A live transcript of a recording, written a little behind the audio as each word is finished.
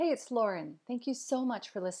Hey, it's Lauren. Thank you so much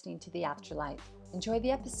for listening to the Afterlight. Enjoy the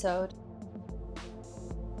episode.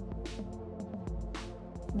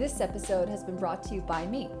 This episode has been brought to you by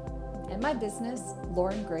me and my business,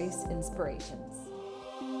 Lauren Grace Inspirations.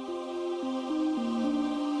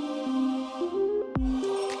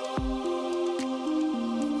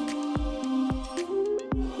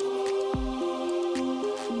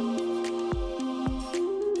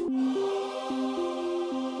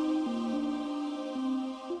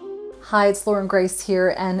 Hi, it's Lauren Grace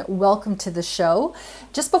here, and welcome to the show.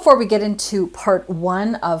 Just before we get into part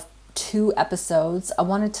one of 2 episodes, I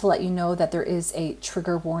wanted to let you know that there is a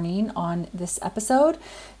trigger warning on this episode.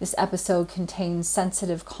 This episode contains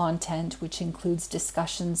sensitive content, which includes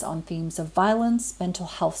discussions on themes of violence, mental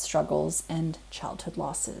health struggles, and childhood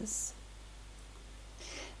losses.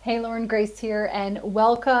 Hey, Lauren Grace here, and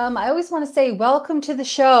welcome. I always want to say welcome to the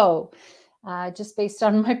show. Just based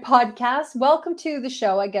on my podcast. Welcome to the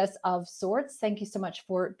show, I guess, of sorts. Thank you so much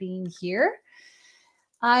for being here.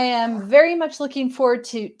 I am very much looking forward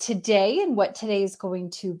to today and what today is going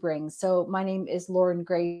to bring. So my name is Lauren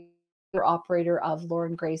Grace, operator of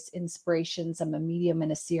Lauren Grace Inspirations. I'm a medium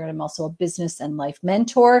and a seer, and I'm also a business and life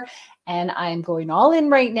mentor. And I'm going all in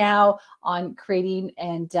right now on creating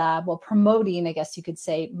and promoting, I guess you could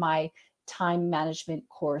say, my time management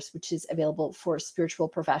course, which is available for spiritual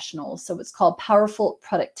professionals. So it's called Powerful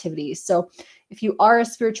Productivity. So if you are a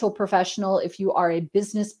spiritual professional, if you are a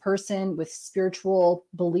business person with spiritual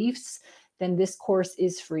beliefs, then this course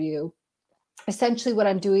is for you. Essentially, what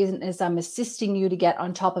I'm doing is I'm assisting you to get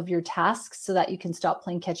on top of your tasks so that you can stop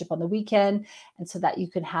playing catch up on the weekend and so that you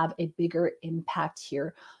can have a bigger impact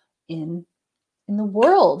here in the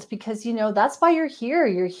world, because that's why you're here.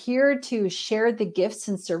 You're here to share the gifts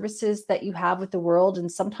and services that you have with the world.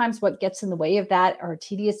 And sometimes what gets in the way of that are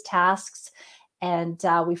tedious tasks, and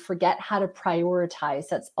we forget how to prioritize.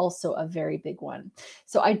 That's also a very big one.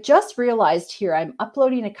 So I just realized here I'm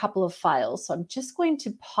uploading a couple of files, so I'm just going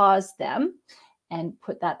to pause them and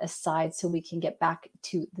put that aside so we can get back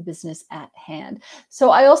to the business at hand. So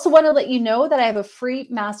I also want to let you know that I have a free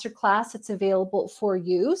masterclass that's available for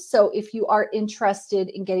you. So if you are interested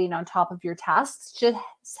in getting on top of your tasks, just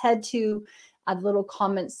head to a little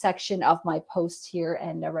comment section of my post here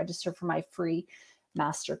and register for my free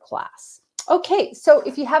masterclass. Okay, so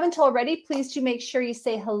if you haven't already, please do make sure you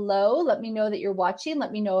say hello. Let me know that you're watching.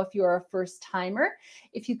 Let me know if you're a first timer.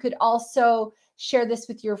 If you could also share this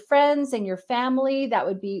with your friends and your family, that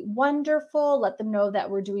would be wonderful. Let them know that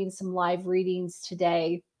we're doing some live readings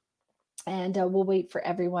today, and we'll wait for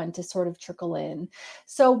everyone to sort of trickle in.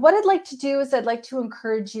 So what I'd like to do is I'd like to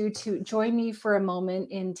encourage you to join me for a moment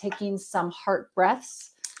in taking some heart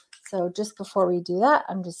breaths. So just before we do that,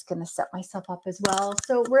 I'm just going to set myself up as well.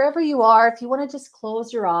 So wherever you are, if you want to just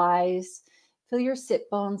close your eyes, feel your sit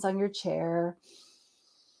bones on your chair.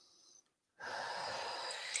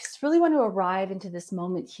 Really want to arrive into this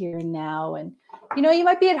moment here and now. And, you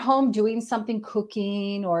might be at home doing something,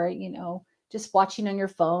 cooking, or, just watching on your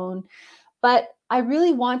phone. But I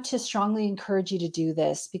really want to strongly encourage you to do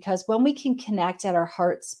this, because when we can connect at our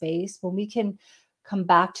heart space, when we can come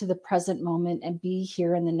back to the present moment and be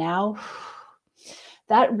here in the now,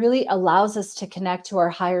 that really allows us to connect to our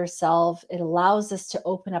higher self. It allows us to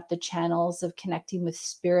open up the channels of connecting with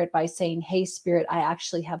spirit by saying, hey, spirit, I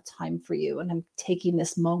actually have time for you. And I'm taking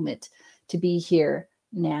this moment to be here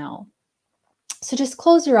now. So just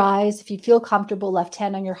close your eyes. If you feel comfortable, left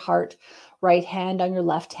hand on your heart, right hand on your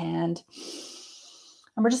left hand.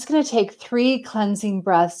 And we're just going to take 3 cleansing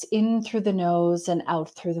breaths in through the nose and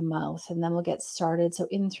out through the mouth. And then we'll get started. So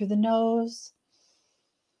in through the nose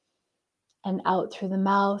and out through the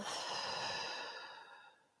mouth,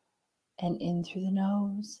 and in through the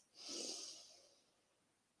nose,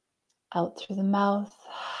 out through the mouth,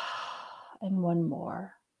 and one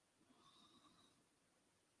more.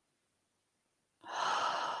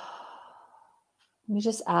 We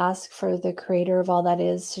just ask for the creator of all that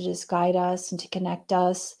is to just guide us and to connect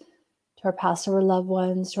us to our past or loved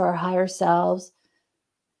ones, to our higher selves,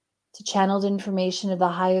 to channeled information of the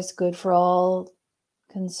highest good for all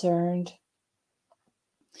concerned.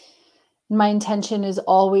 My intention is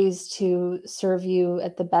always to serve you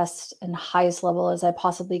at the best and highest level as I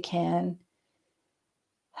possibly can,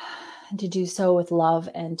 and to do so with love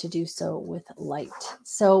and to do so with light.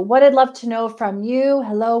 So what I'd love to know from you,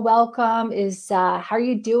 hello, welcome, is how are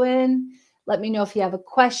you doing? Let me know if you have a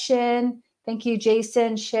question. Thank you,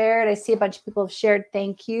 Jason, shared. I see a bunch of people have shared.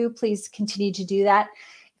 Thank you. Please continue to do that.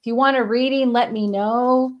 If you want a reading, let me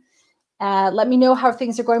know. Let me know how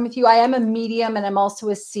things are going with you. I am a medium and I'm also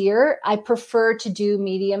a seer. I prefer to do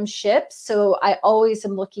mediumship. So I always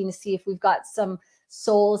am looking to see if we've got some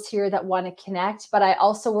souls here that want to connect, but I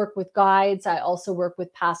also work with guides. I also work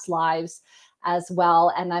with past lives as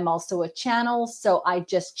well. And I'm also a channel. So I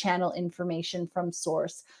just channel information from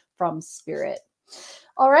source, from spirit.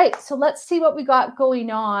 All right. So let's see what we got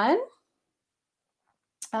going on.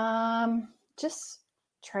 Just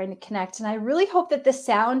trying to connect. And I really hope that the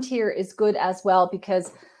sound here is good as well,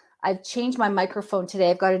 because I've changed my microphone today.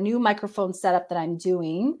 I've got a new microphone setup that I'm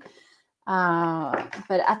doing.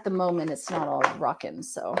 But at the moment it's not all rocking.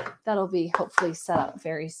 So that'll be hopefully set up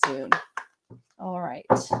very soon. All right.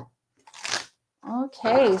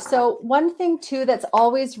 Okay. So one thing too, that's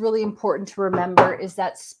always really important to remember is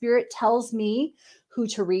that spirit tells me who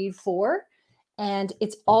to read for. And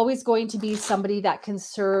it's always going to be somebody that can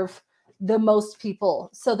serve the most people.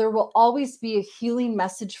 So there will always be a healing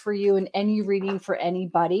message for you in any reading for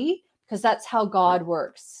anybody, because that's how God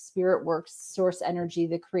works. Spirit works, source energy,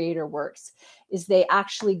 the creator works, is they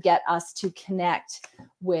actually get us to connect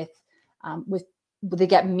they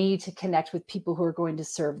get me to connect with people who are going to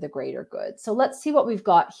serve the greater good. So let's see what we've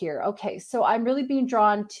got here. Okay. So I'm really being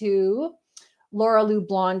drawn to Laura Lou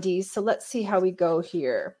Blondie. So let's see how we go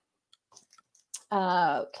here.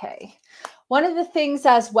 Okay. One of the things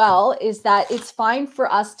as well is that it's fine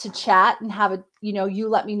for us to chat and have a, you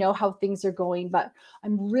let me know how things are going, but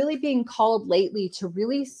I'm really being called lately to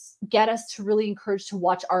really get us to really encourage to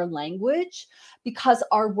watch our language, because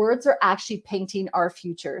our words are actually painting our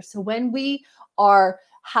future. So when we are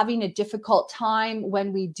having a difficult time,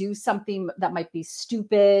 when we do something that might be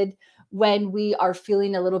stupid, when we are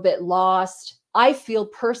feeling a little bit lost, I feel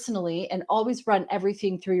personally, and always run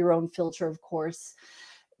everything through your own filter, of course,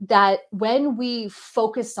 that when we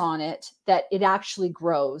focus on it, that it actually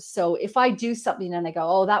grows. So if I do something and I go,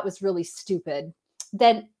 oh, that was really stupid,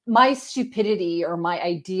 then my stupidity or my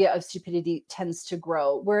idea of stupidity tends to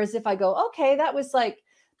grow. Whereas if I go, okay, that was like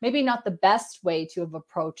maybe not the best way to have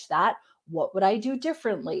approached that. What would I do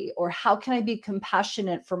differently? Or how can I be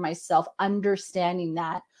compassionate for myself, understanding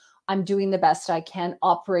that I'm doing the best I can,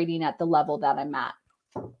 operating at the level that I'm at?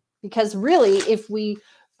 Because really, if we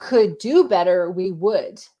could do better, we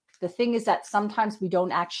would. The thing is that sometimes we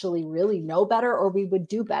don't actually really know better, or we would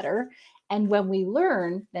do better. And when we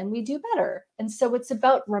learn, then we do better. And so it's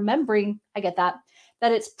about remembering, I get that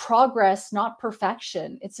it's progress, not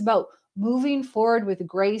perfection. It's about moving forward with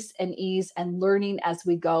grace and ease and learning as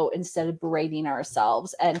we go instead of berating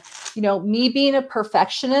ourselves. And, me being a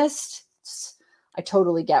perfectionist, I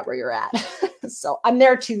totally get where you're at. So I'm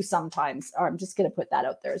there too sometimes. Or I'm just going to put that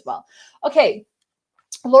out there as well. Okay.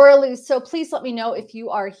 Laura Lou, so please let me know if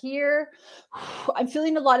you are here. I'm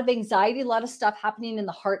feeling a lot of anxiety, a lot of stuff happening in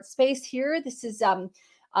the heart space here. This is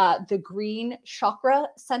the green chakra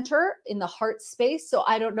center in the heart space. So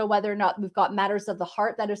I don't know whether or not we've got matters of the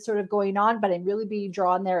heart that are sort of going on, but I'm really being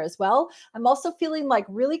drawn there as well. I'm also feeling like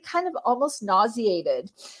really kind of almost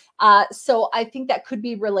nauseated. So I think that could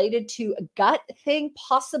be related to a gut thing,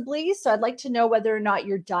 possibly. So I'd like to know whether or not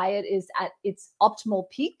your diet is at its optimal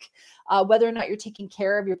peak, whether or not you're taking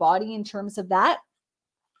care of your body in terms of that.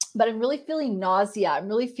 But I'm really feeling nausea. I'm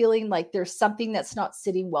really feeling like there's something that's not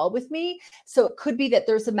sitting well with me. So it could be that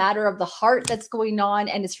there's a matter of the heart that's going on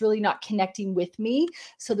and it's really not connecting with me.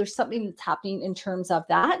 So there's something that's happening in terms of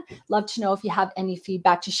that. Love to know if you have any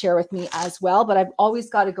feedback to share with me as well, but I've always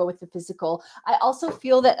got to go with the physical. I also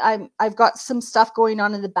feel that I've got some stuff going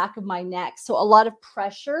on in the back of my neck. So a lot of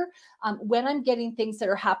pressure when I'm getting things that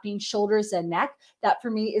are happening, shoulders and neck. That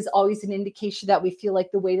for me is always an indication that we feel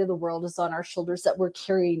like the weight of the world is on our shoulders, that we're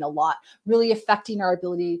carrying a lot, really affecting our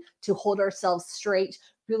ability to hold ourselves straight,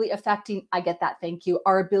 really affecting, I get that, thank you,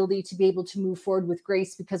 our ability to be able to move forward with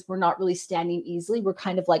grace, because we're not really standing easily. We're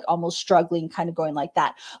kind of like almost struggling, kind of going like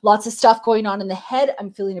that. Lots of stuff going on in the head.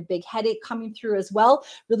 I'm feeling a big headache coming through as well.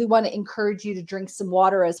 Really want to encourage you to drink some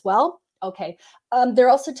water as well. Okay. They're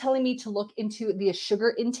also telling me to look into the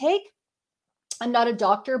sugar intake. I'm not a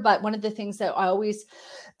doctor, but one of the things that I always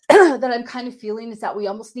that I'm kind of feeling is that we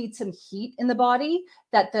almost need some heat in the body,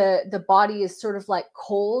 that the body is sort of like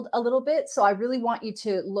cold a little bit. So I really want you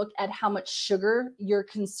to look at how much sugar you're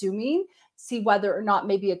consuming, see whether or not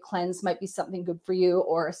maybe a cleanse might be something good for you,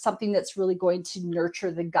 or something that's really going to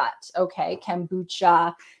nurture the gut. Okay.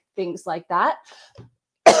 Kombucha, things like that.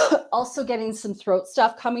 Also getting some throat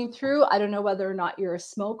stuff coming through. I don't know whether or not you're a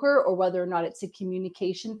smoker or whether or not it's a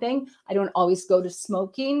communication thing. I don't always go to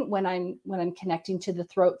smoking when I'm connecting to the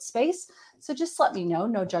throat space. So just let me know.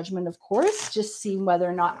 No judgment, of course. Just seeing whether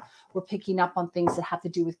or not we're picking up on things that have to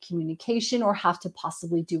do with communication or have to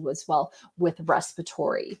possibly do as well with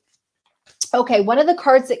respiratory. Okay, one of the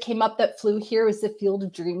cards that came up that flew here was the Field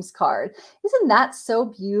of Dreams card. Isn't that so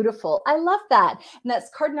beautiful? I love that. And that's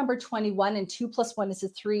card number 21, and 2 plus 1 is a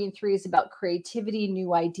 3, and 3 is about creativity,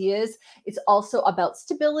 new ideas. It's also about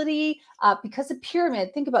stability because a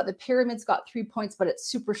pyramid, think about the pyramid's got 3 points, but it's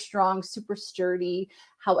super strong, super sturdy.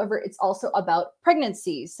 However, it's also about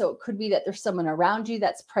pregnancy. So it could be that there's someone around you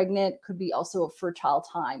that's pregnant, could be also a fertile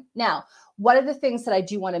time. Now, one of the things that I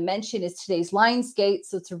do want to mention is today's Lionsgate.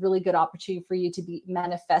 So it's a really good opportunity for you to be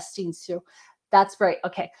manifesting. So that's right.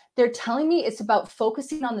 Okay. They're telling me it's about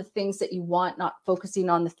focusing on the things that you want, not focusing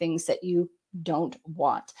on the things that you don't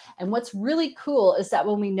want. And what's really cool is that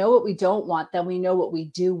when we know what we don't want, then we know what we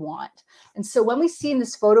do want. And so when we see in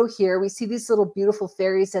this photo here, we see these little beautiful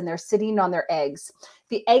fairies and they're sitting on their eggs.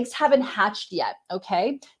 The eggs haven't hatched yet,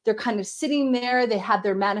 okay? They're kind of sitting there. They have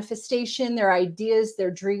their manifestation, their ideas,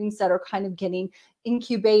 their dreams that are kind of getting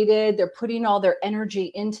incubated. They're putting all their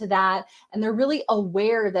energy into that. And they're really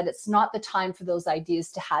aware that it's not the time for those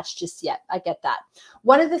ideas to hatch just yet. I get that.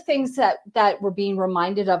 One of the things that we're being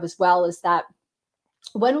reminded of as well is that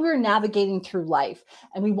when we're navigating through life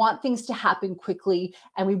and we want things to happen quickly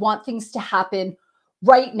and we want things to happen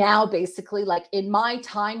right now, basically, like in my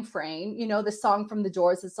time frame, you know, the song from the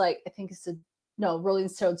Doors, it's like, I think it's Rolling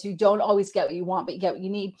Stones, you don't always get what you want, but you get what you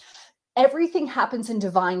need. Everything happens in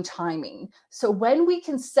divine timing. So when we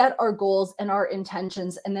can set our goals and our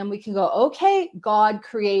intentions, and then we can go, okay, God,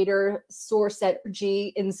 creator, source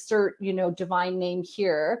energy, insert, divine name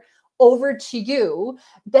here, over to you,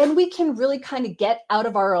 then we can really kind of get out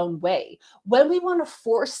of our own way. When we want to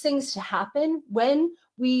force things to happen, when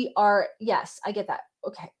we are, yes, I get that.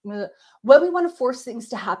 Okay. When we want to force things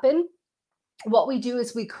to happen, what we do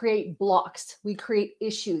is we create blocks, we create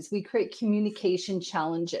issues, we create communication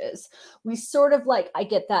challenges. We sort of like, I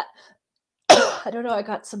get that. I don't know. I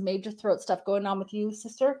got some major throat stuff going on with you,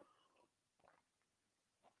 sister.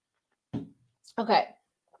 Okay.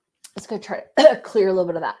 Let's go try to clear a little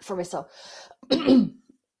bit of that for myself.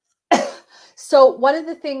 So one of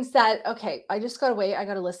the things that, okay, I just got to wait. I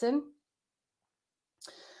got to listen.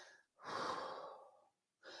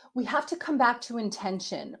 We have to come back to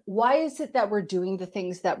intention. Why is it that we're doing the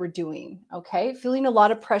things that we're doing? Okay. Feeling a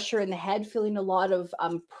lot of pressure in the head, feeling a lot of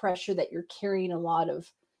pressure that you're carrying a lot of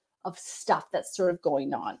stuff that's sort of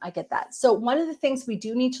going on. I get that. So one of the things we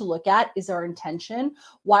do need to look at is our intention.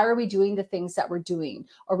 Why are we doing the things that we're doing?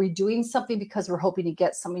 Are we doing something because we're hoping to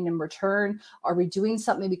get something in return? Are we doing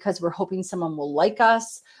something because we're hoping someone will like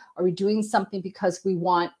us? Are we doing something because we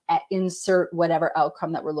want to insert whatever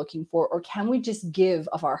outcome that we're looking for? Or can we just give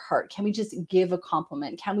of our heart? Can we just give a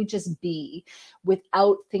compliment? Can we just be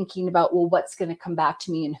without thinking about, well, what's going to come back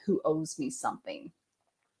to me and who owes me something?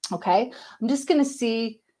 Okay. I'm just going to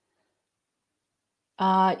see.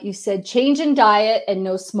 You said change in diet and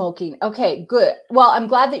no smoking. Okay, good. Well, I'm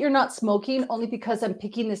glad that you're not smoking, only because I'm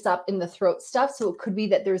picking this up in the throat stuff. So it could be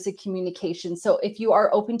that there's a communication. So if you are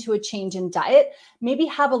open to a change in diet, maybe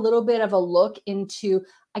have a little bit of a look into,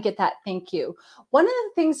 I get that. Thank you. One of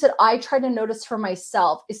the things that I try to notice for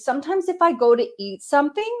myself is sometimes if I go to eat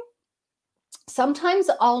something, sometimes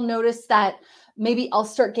I'll notice that maybe I'll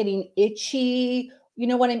start getting itchy,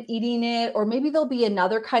 when I'm eating it, or maybe there'll be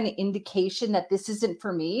another kind of indication that this isn't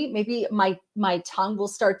for me. Maybe my tongue will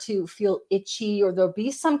start to feel itchy, or there'll be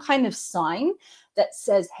some kind of sign that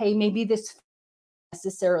says, hey, maybe this isn't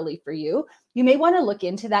necessarily for you. You may want to look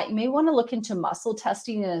into that. You may want to look into muscle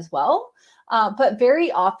testing as well. But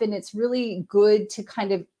very often it's really good to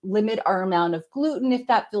kind of limit our amount of gluten if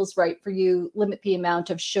that feels right for you, limit the amount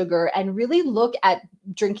of sugar, and really look at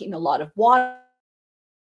drinking a lot of water,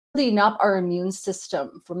 building up our immune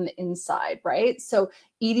system from the inside, right? So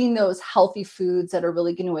eating those healthy foods that are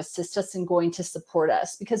really going to assist us and going to support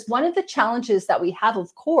us. Because one of the challenges that we have,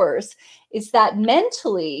 of course, is that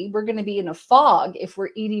mentally we're going to be in a fog if we're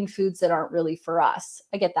eating foods that aren't really for us.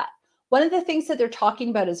 I get that. One of the things that they're talking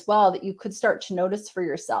about as well that you could start to notice for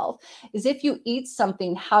yourself is if you eat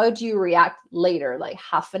something, how do you react later? Like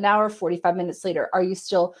half an hour, 45 minutes later? Are you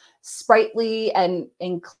still sprightly and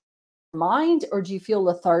mind, or do you feel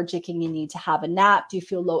lethargic and you need to have a nap? Do you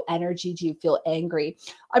feel low energy? Do you feel angry?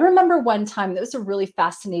 I remember one time, that was a really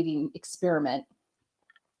fascinating experiment.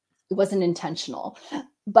 It wasn't intentional,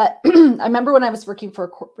 but I remember when I was working for a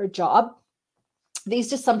corporate job, they used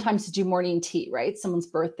to sometimes do morning tea, right? Someone's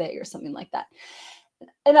birthday or something like that.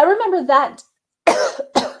 And I remember that,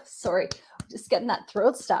 sorry, just getting that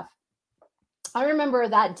throat stuff. I remember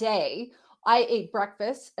that day I ate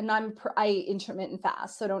breakfast, and I eat intermittent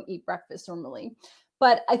fast, so I don't eat breakfast normally,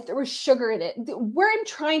 but there was sugar in it. Where I'm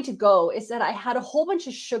trying to go is that I had a whole bunch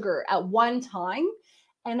of sugar at one time,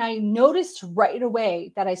 And I noticed right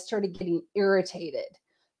away that I started getting irritated,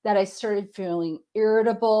 that I started feeling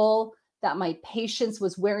irritable, that my patience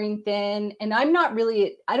was wearing thin. And I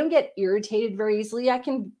don't get irritated very easily. I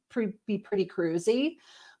can be pretty cruisy,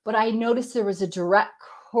 but I noticed there was a direct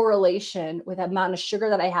correlation with the amount of sugar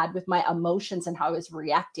that I had with my emotions and how I was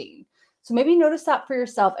reacting. So maybe notice that for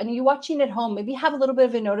yourself. And you watching at home, maybe have a little bit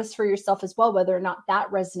of a notice for yourself as well, whether or not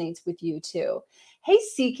that resonates with you too. Hey,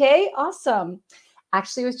 CK, awesome.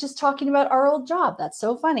 Actually, I was just talking about our old job. That's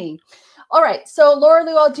so funny. All right. So Laura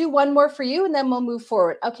Lou, I'll do one more for you and then we'll move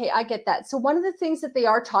forward. Okay. I get that. So one of the things that they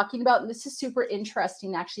are talking about, and this is super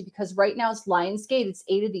interesting actually, because right now it's Lionsgate, it's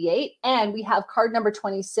 8 of the 8. And we have card number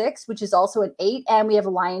 26, which is also an 8. And we have a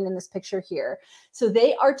lion in this picture here. So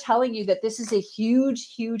they are telling you that this is a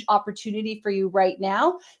huge, huge opportunity for you right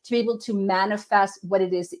now to be able to manifest what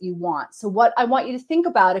it is that you want. So what I want you to think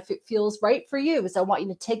about, if it feels right for you, is I want you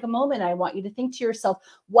to take a moment. I want you to think to yourself,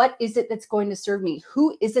 what is it that's going to serve me?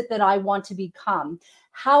 Who is it that I want to become?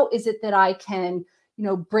 How is it that I can,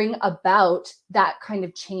 bring about that kind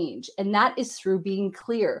of change? And that is through being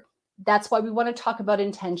clear. That's why we want to talk about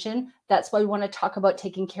intention. That's why we want to talk about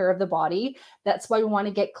taking care of the body. That's why we want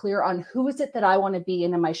to get clear on who is it that I want to be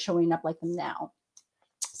and am I showing up like them now?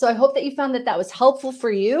 So I hope that you found that that was helpful for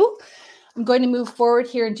you. I'm going to move forward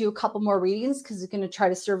here and do a couple more readings because we're going to try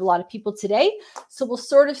to serve a lot of people today. So we'll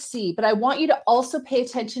sort of see, but I want you to also pay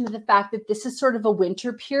attention to the fact that this is sort of a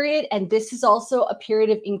winter period and this is also a period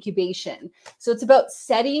of incubation. So it's about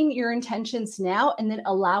setting your intentions now and then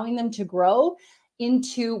allowing them to grow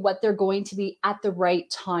into what they're going to be at the right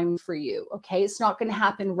time for you. Okay. It's not going to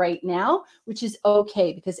happen right now, which is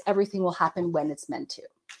okay because everything will happen when it's meant to.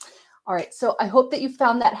 All right. So I hope that you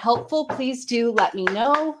found that helpful. Please do let me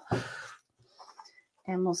know.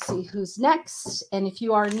 And we'll see who's next. And if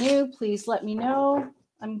you are new, please let me know.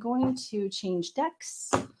 I'm going to change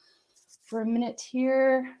decks for a minute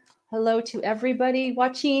here. Hello to everybody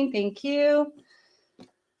watching. Thank you.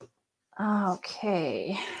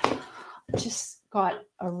 Okay. Just got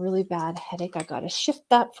a really bad headache. I got to shift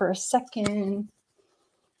that for a second.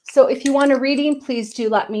 So if you want a reading, please do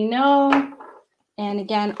let me know. And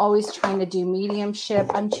again, always trying to do mediumship.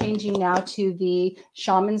 I'm changing now to the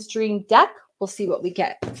Shaman's Dream deck. We'll see what we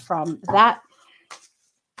get from that.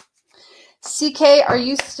 CK, are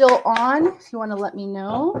you still on? If you want to let me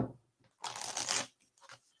know.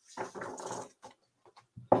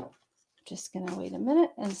 Just going to wait a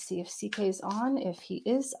minute and see if CK is on. If he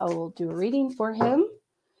is, I will do a reading for him.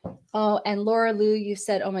 Oh, and Laura Lou, you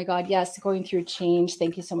said, oh my God, yes, going through change.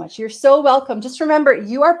 Thank you so much. You're so welcome. Just remember,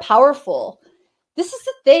 you are powerful. This is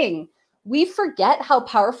the thing. We forget how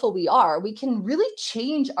powerful we are. We can really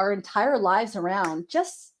change our entire lives around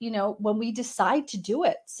just, when we decide to do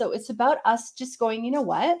it. So it's about us just going, you know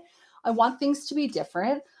what? I want things to be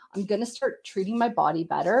different. I'm going to start treating my body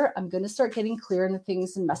better. I'm going to start getting clear in the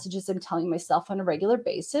things and messages I'm telling myself on a regular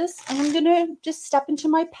basis. And I'm going to just step into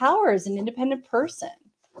my power as an independent person.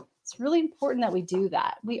 It's really important that we do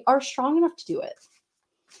that. We are strong enough to do it.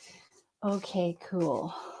 Okay,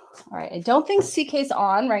 cool. All right. I don't think CK's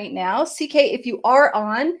on right now. CK, if you are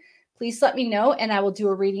on, please let me know and I will do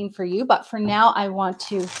a reading for you. But for now, I want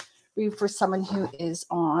to read for someone who is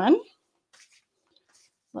on.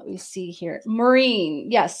 Let me see here.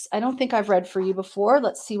 Maureen. Yes, I don't think I've read for you before.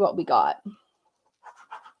 Let's see what we got.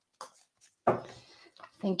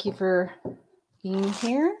 Thank you for being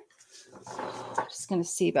here. I'm just going to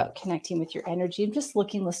see about connecting with your energy. I'm just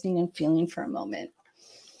looking, listening, and feeling for a moment.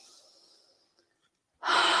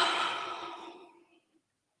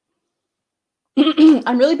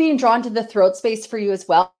 I'm really being drawn to the throat space for you as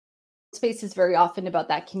well. Space is very often about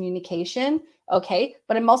that communication. Okay.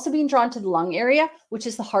 But I'm also being drawn to the lung area, which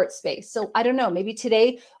is the heart space. So I don't know, maybe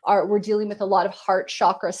today we're dealing with a lot of heart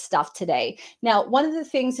chakra stuff today. Now, one of the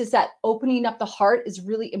things is that opening up the heart is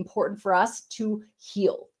really important for us to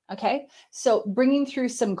heal. Okay. So bringing through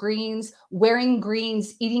some greens, wearing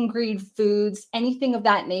greens, eating green foods, anything of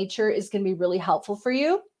that nature is going to be really helpful for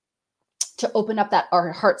you to open up that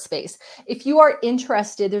heart space. If you are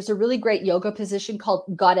interested, there's a really great yoga position called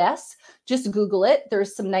Goddess. Just Google it.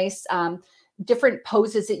 There's some nice different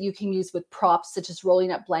poses that you can use with props, such as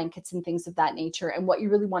rolling up blankets and things of that nature. And what you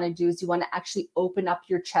really want to do is you want to actually open up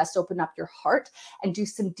your chest, open up your heart, and do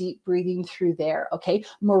some deep breathing through there. Okay.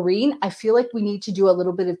 Maureen, I feel like we need to do a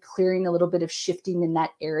little bit of clearing, a little bit of shifting in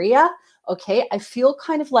that area. Okay. I feel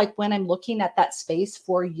kind of like when I'm looking at that space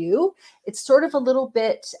for you, it's sort of a little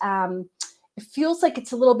bit, it feels like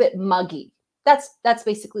it's a little bit muggy. That's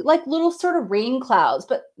basically like little sort of rain clouds,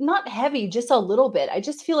 but not heavy, just a little bit. I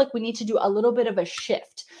just feel like we need to do a little bit of a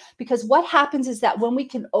shift, because what happens is that when we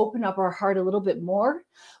can open up our heart a little bit more,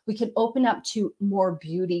 we can open up to more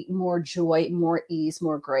beauty, more joy, more ease,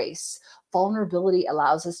 more grace. Vulnerability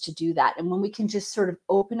allows us to do that. And when we can just sort of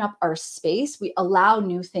open up our space, we allow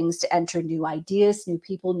new things to enter, new ideas, new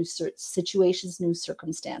people, new situations, new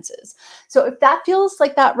circumstances. So if that feels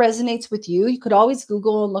like that resonates with you, you could always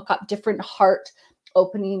Google and look up different heart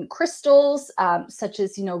opening crystals, such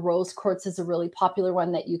as, rose quartz is a really popular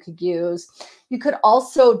one that you could use. You could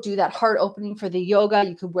also do that heart opening for the yoga.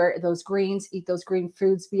 You could wear those greens, eat those green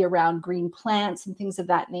foods, be around green plants and things of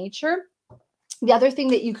that nature. The other thing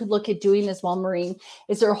that you could look at doing as well, Maureen,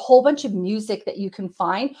 is there a whole bunch of music that you can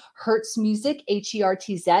find. Hertz music,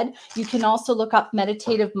 Hertz. You can also look up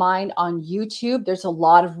Meditative Mind on YouTube. There's a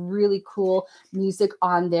lot of really cool music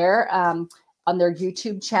on there, on their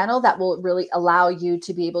YouTube channel, that will really allow you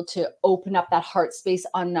to be able to open up that heart space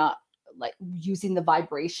on like using the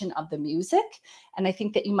vibration of the music. And I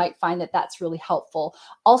think that you might find that that's really helpful.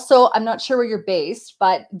 Also, I'm not sure where you're based,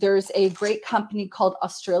 but there's a great company called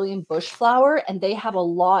Australian Bush Flower, and they have a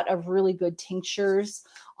lot of really good tinctures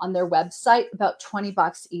on their website, about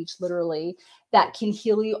 $20 each, literally, that can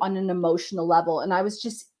heal you on an emotional level. And I was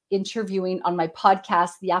just interviewing on my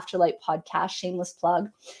podcast, the Afterlight Podcast, shameless plug,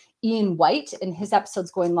 Ian White, and his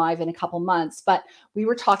episode's going live in a couple months, but we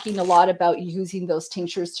were talking a lot about using those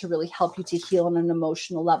tinctures to really help you to heal on an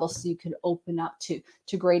emotional level, so you can open up to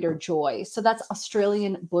greater joy. So that's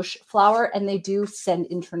Australian Bush Flower, and they do send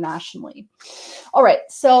internationally. All right.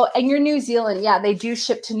 So, and you're New Zealand. Yeah, they do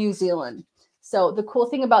ship to New Zealand. So the cool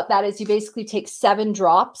thing about that is you basically take 7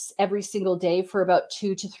 drops every single day for about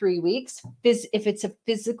 2 to 3 weeks. If it's a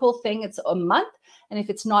physical thing, it's a month. And if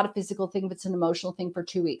it's not a physical thing, if it's an emotional thing, for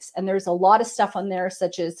 2 weeks. And there's a lot of stuff on there,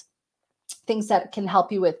 such as things that can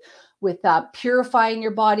help you with purifying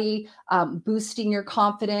your body, boosting your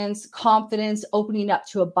confidence, opening up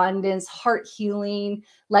to abundance, heart healing,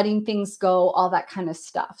 letting things go, all that kind of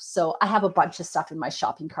stuff. So I have a bunch of stuff in my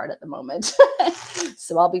shopping cart at the moment.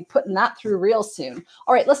 So I'll be putting that through real soon.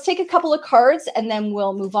 All right, let's take a couple of cards and then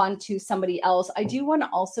we'll move on to somebody else. I do want to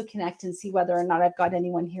also connect and see whether or not I've got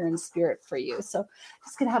anyone here in spirit for you. So I'm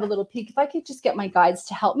just going to have a little peek. If I could just get my guides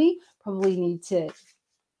to help me, probably need to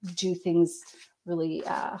do things really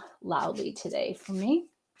loudly today for me.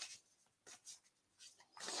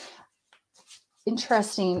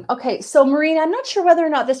 Interesting. Okay, so Maureen, I'm not sure whether or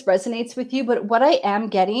not this resonates with you, but what I am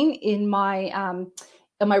getting in my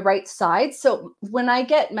on my right side. So when I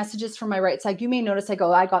get messages from my right side, you may notice I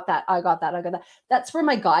go, I got that. That's where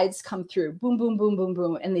my guides come through. Boom, boom, boom, boom,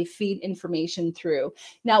 boom. And they feed information through.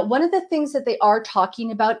 Now, one of the things that they are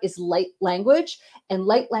talking about is light language, and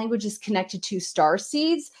light language is connected to star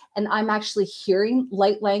seeds. And I'm actually hearing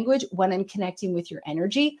light language when I'm connecting with your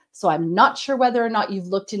energy. So I'm not sure whether or not you've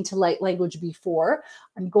looked into light language before.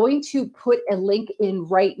 I'm going to put a link in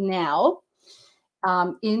right now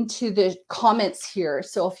into the comments here.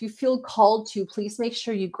 So if you feel called to, please make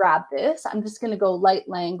sure you grab this. I'm just going to go light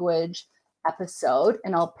language episode,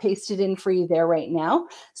 and I'll paste it in for you there right now.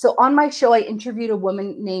 So on my show, I interviewed a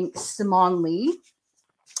woman named Simone Lee,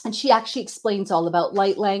 and she actually explains all about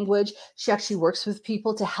light language. She actually works with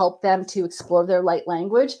people to help them to explore their light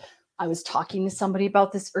language. I was talking to somebody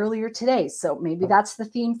about this earlier today, so maybe that's the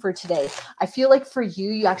theme for today. I feel like for you,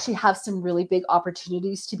 you actually have some really big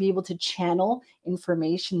opportunities to be able to channel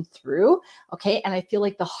information through, okay? And I feel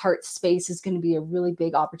like the heart space is going to be a really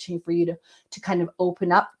big opportunity for you to kind of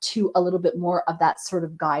open up to a little bit more of that sort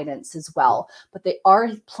of guidance as well. But they are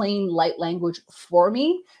playing light language for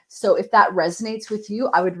me. So if that resonates with you,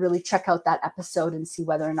 I would really check out that episode and see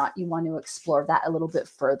whether or not you want to explore that a little bit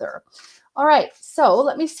further. All right, so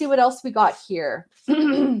let me see what else we got here.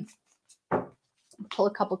 Pull a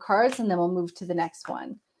couple cards and then we'll move to the next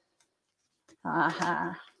one.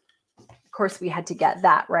 Of course, we had to get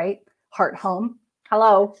that, right? Heart home.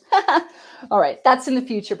 Hello. All right, that's in the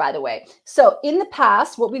future, by the way. So in the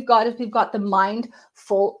past, what we've got is we've got the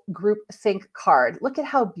Mindful Group Think card. Look at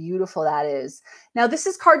how beautiful that is. Now, this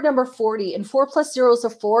is card number 40, and 4 plus 0 is a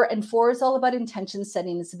 4, and 4 is all about intention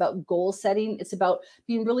setting. It's about goal setting. It's about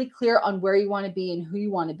being really clear on where you want to be and who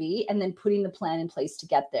you want to be, and then putting the plan in place to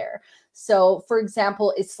get there. So, for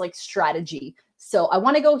example, it's like strategy. So I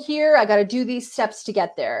want to go here. I got to do these steps to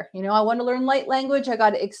get there. You know, I want to learn light language. I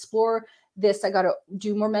got to explore this. I got to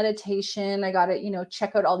do more meditation. I got to,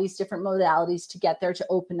 check out all these different modalities to get there, to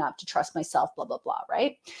open up, to trust myself, blah, blah, blah,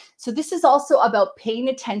 right? So this is also about paying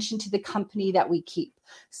attention to the company that we keep.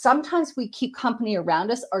 Sometimes we keep company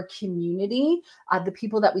around us, our community, the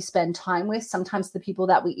people that we spend time with, sometimes the people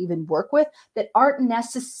that we even work with that aren't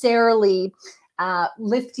necessarily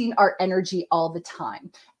lifting our energy all the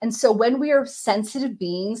time. And so when we are sensitive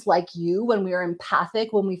beings like you, when we are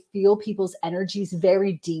empathic, when we feel people's energies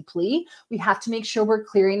very deeply, we have to make sure we're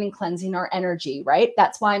clearing and cleansing our energy, right?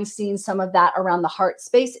 That's why I'm seeing some of that around the heart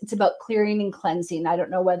space. It's about clearing and cleansing. I don't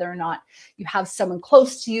know whether or not you have someone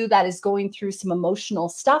close to you that is going through some emotional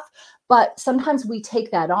stuff, but sometimes we take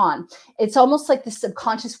that on. It's almost like the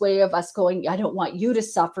subconscious way of us going, I don't want you to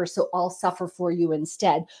suffer, so I'll suffer for you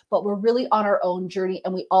instead. But we're really on our own journey,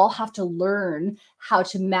 and we all have to learn how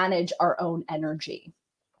to manage our own energy.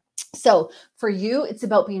 So for you, it's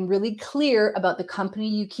about being really clear about the company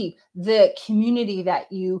you keep, the community that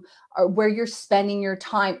you are, where you're spending your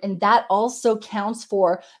time. And that also counts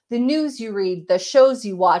for the news you read, the shows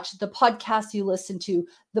you watch, the podcasts you listen to,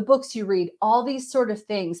 the books you read, all these sort of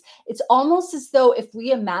things. It's almost as though if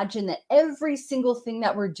we imagine that every single thing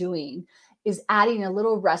that we're doing is adding a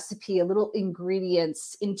little recipe, a little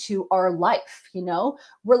ingredients into our life.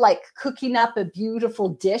 We're like cooking up a beautiful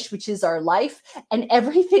dish, which is our life. And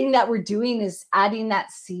everything that we're doing is adding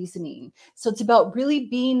that seasoning. So it's about really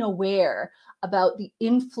being aware about the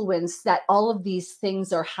influence that all of these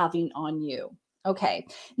things are having on you. Okay.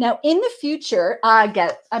 Now, in the future,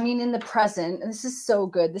 in the present, and this is so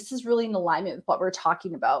good. This is really in alignment with what we're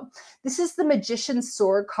talking about. This is the Magician's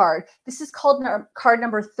Sword card. This is called card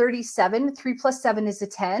number 37. 3 plus 7 is a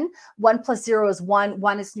 10. 1 plus 0 is 1.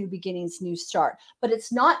 1 is new beginnings, new start. But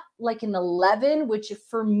it's not like an 11, which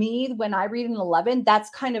for me, when I read an 11, that's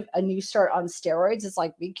kind of a new start on steroids. It's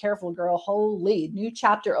like, be careful, girl. Holy, new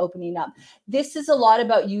chapter opening up. This is a lot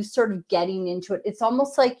about you sort of getting into it. It's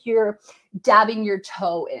almost like you're dabbing your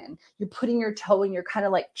toe in. You're putting your toe in, you're kind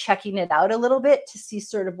of like checking it out a little bit to see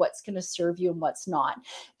sort of what's going to serve you and what's not.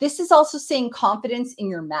 This is also saying confidence in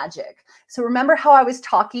your magic. So remember how I was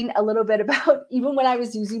talking a little bit about, even when I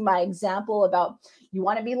was using my example about you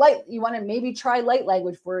want to be light, you want to maybe try light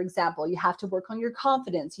language, for example, you have to work on your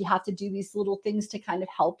confidence. You have to do these little things to kind of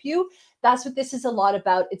help you. That's what this is a lot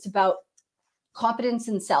about. It's about confidence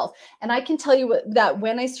in self. And I can tell you that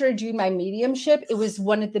when I started doing my mediumship, it was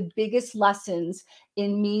one of the biggest lessons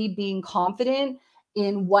in me being confident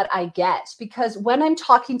in what I get. Because when I'm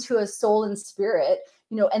talking to a soul and spirit,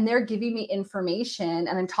 and they're giving me information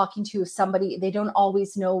and I'm talking to somebody, they don't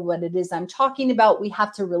always know what it is I'm talking about. We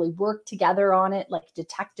have to really work together on it, like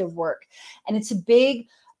detective work. And it's a big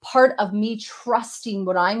part of me trusting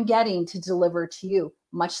what I'm getting to deliver to you,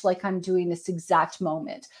 much like I'm doing this exact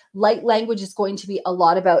moment. Light language is going to be a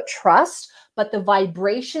lot about trust, but the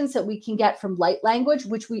vibrations that we can get from light language,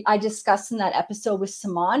 which I discussed in that episode with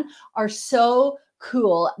Saman, are so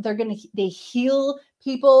cool. They heal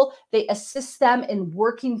people. They assist them in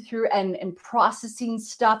working through and processing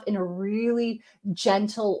stuff in a really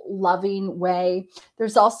gentle, loving way.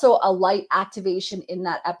 There's also a light activation in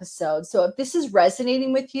that episode. So if this is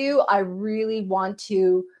resonating with you, I really want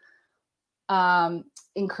to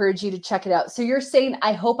encourage you to check it out. So you're saying,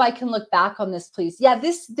 I hope I can look back on this, please. Yeah,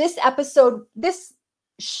 this episode,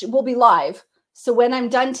 will be live. So when I'm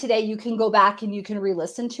done today, you can go back and you can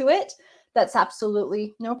re-listen to it. That's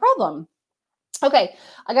absolutely no problem. Okay,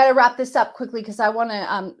 I got to wrap this up quickly because I want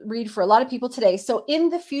to read for a lot of people today. So in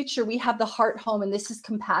the future, we have the heart home, and this is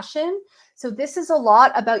compassion. So this is a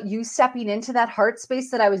lot about you stepping into that heart space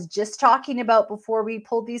that I was just talking about before we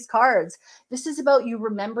pulled these cards. This is about you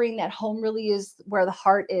remembering that home really is where the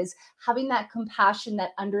heart is, having that compassion,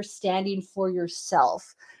 that understanding for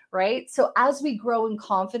yourself, right? So as we grow in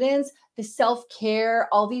confidence, the self-care,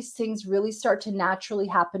 all these things really start to naturally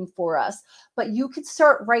happen for us. But you could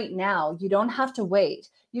start right now. You don't have to wait.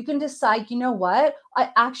 You can decide, you know what?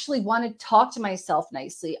 I actually want to talk to myself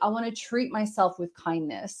nicely. I want to treat myself with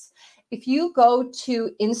kindness. If you go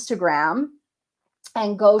to Instagram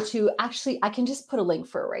and I can just put a link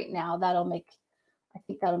for it right now. I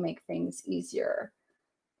think that'll make things easier.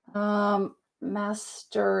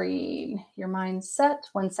 Mastering your mindset.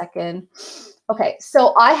 1 second. Okay,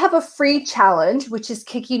 so I have a free challenge, which is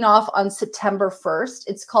kicking off on September 1st.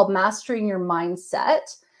 It's called Mastering Your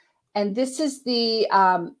Mindset. And this is the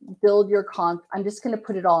build your I'm just going to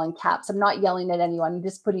put it all in caps. I'm not yelling at anyone. I'm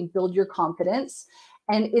just putting build your confidence.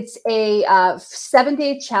 And it's a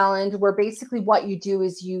 7-day challenge where basically what you do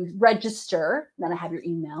is you register, then I have your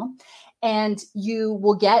email, and you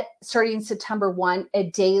will get, starting September 1, a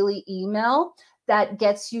daily email that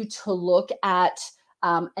gets you to look at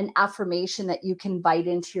an affirmation that you can invite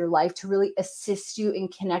into your life to really assist you in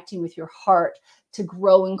connecting with your heart, to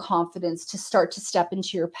grow in confidence, to start to step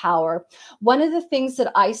into your power. One of the things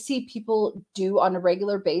that I see people do on a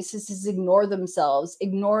regular basis is ignore themselves,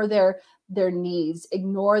 ignore their needs,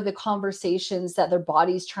 ignore the conversations that their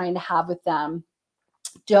body's trying to have with them.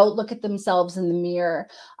 Don't look at themselves in the mirror.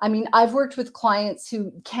 I mean, I've worked with clients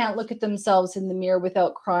who can't look at themselves in the mirror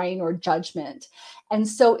without crying or judgment. And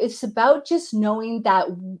so it's about just knowing that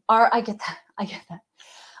I get that.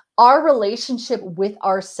 Our relationship with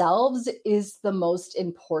ourselves is the most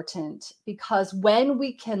important, because when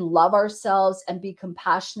we can love ourselves and be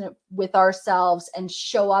compassionate with ourselves and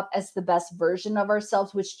show up as the best version of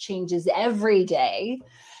ourselves, which changes every day,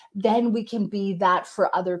 then we can be that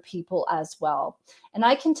for other people as well. And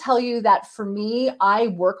I can tell you that for me, I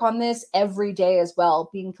work on this every day as well,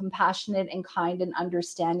 being compassionate and kind and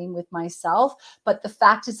understanding with myself. But the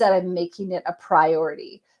fact is that I'm making it a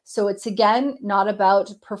priority. So it's, again, not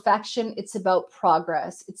about perfection. It's about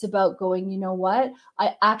progress. It's about going, you know what?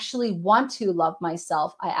 I actually want to love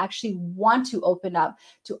myself. I actually want to open up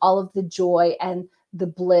to all of the joy and the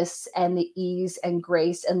bliss and the ease and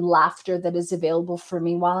grace and laughter that is available for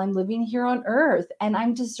me while I'm living here on earth. And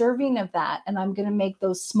I'm deserving of that. And I'm going to make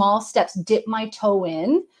those small steps, dip my toe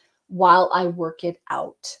in while I work it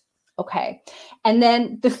out. Okay. And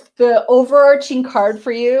then the overarching card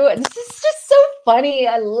for you, and this is just so funny.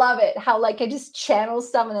 I love it. How like I just channel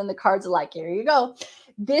some and then the cards are like, here you go.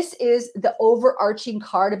 This is the overarching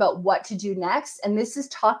card about what to do next. And this is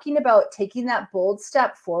talking about taking that bold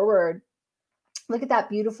step forward. Look at that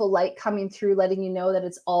beautiful light coming through, letting you know that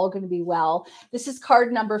it's all going to be well. This is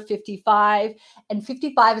card number 55, and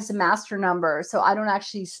 55 is a master number. So I don't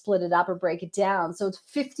actually split it up or break it down. So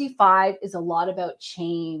 55 is a lot about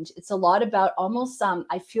change. It's a lot about almost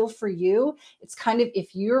I feel for you. It's kind of,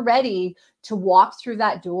 if you're ready to walk through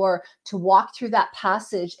that door, to walk through that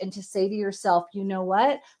passage and to say to yourself, you know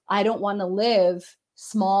what? I don't want to live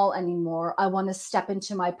small anymore. I want to step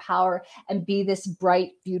into my power and be this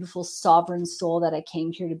bright, beautiful, sovereign soul that I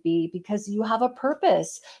came here to be, because you have a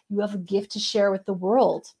purpose. You have a gift to share with the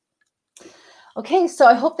world. Okay, so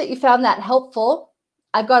I hope that you found that helpful.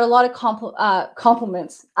 I've got a lot of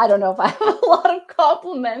compliments. I don't know if I have a lot of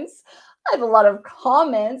compliments. I have a lot of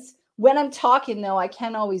comments. When I'm talking, though, I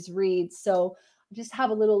can't always read. So just have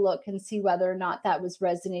a little look and see whether or not that was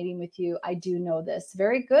resonating with you. I do know this.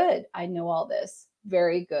 Very good. I know all this.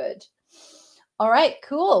 Very good. All right,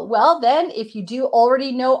 cool. Well, then, if you do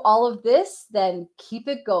already know all of this, then keep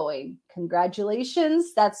it going.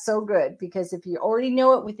 Congratulations. That's so good, because if you already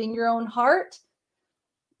know it within your own heart,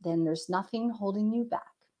 then there's nothing holding you back.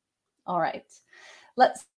 All right.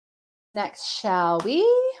 Let's next, shall we?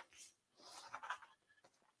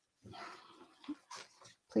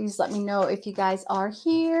 Please let me know if you guys are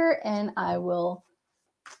here, and I will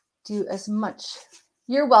do as much.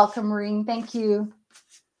 You're welcome, Maureen. Thank you.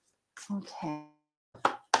 Okay.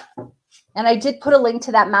 And I did put a link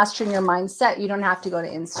to that Mastering Your Mindset. You don't have to go to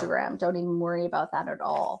Instagram. Don't even worry about that at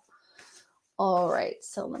all. All right.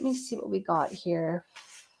 So let me see what we got here.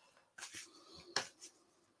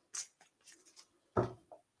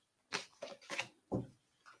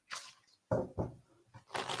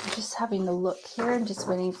 Just having a look here and just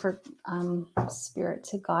waiting for Spirit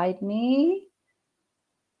to guide me.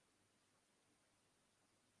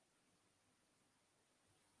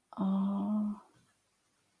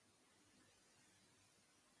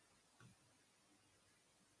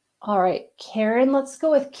 All right, Karen, let's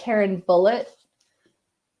go with Karen Bullitt.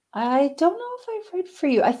 I don't know if I've read for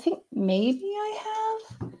you. I think maybe I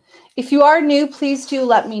have. If you are new, please do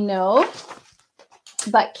let me know.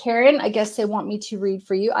 But Karen, I guess they want me to read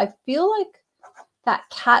for you. I feel like that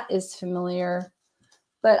cat is familiar,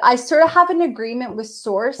 but I sort of have an agreement with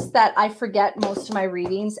Source that I forget most of my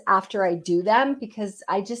readings after I do them, because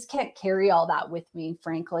I just can't carry all that with me,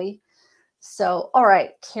 frankly. So, all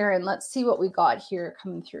right, Karen, let's see what we got here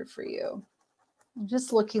coming through for you. I'm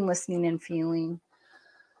just looking, listening, and feeling.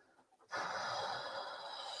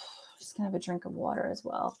 Just gonna have a drink of water as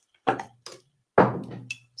well.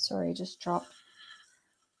 Sorry, just dropped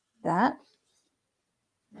that.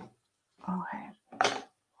 Okay.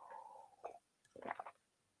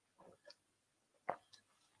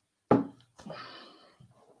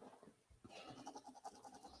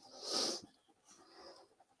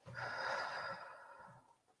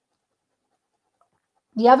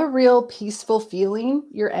 You have a real peaceful feeling.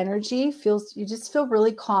 Your energy feels, you just feel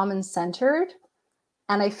really calm and centered.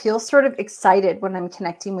 And I feel sort of excited when I'm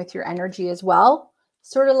connecting with your energy as well.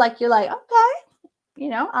 Sort of like you're like,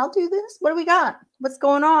 okay, I'll do this. What do we got? What's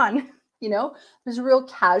going on? There's a real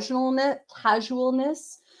casualness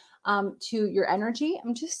to your energy.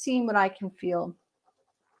 I'm just seeing what I can feel.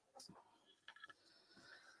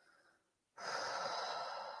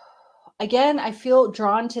 Again, I feel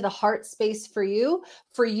drawn to the heart space for you.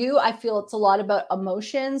 For you, I feel it's a lot about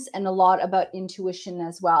emotions and a lot about intuition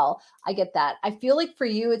as well. I get that. I feel like for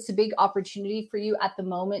you, it's a big opportunity for you at the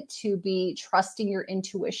moment to be trusting your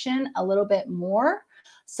intuition a little bit more.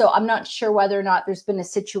 So I'm not sure whether or not there's been a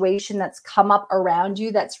situation that's come up around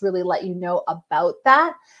you that's really let you know about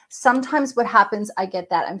that. Sometimes what happens, I get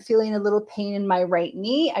that. I'm feeling a little pain in my right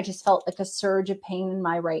knee. I just felt like a surge of pain in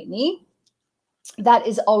my right knee. That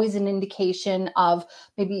is always an indication of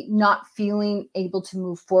maybe not feeling able to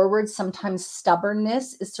move forward. Sometimes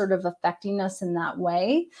stubbornness is sort of affecting us in that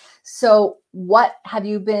way. So what have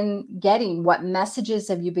you been getting? What messages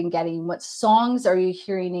have you been getting? What songs are you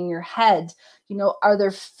hearing in your head? Are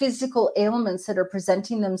there physical ailments that are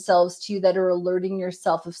presenting themselves to you that are alerting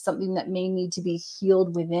yourself of something that may need to be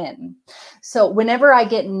healed within? So whenever I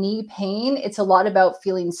get knee pain, it's a lot about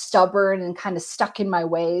feeling stubborn and kind of stuck in my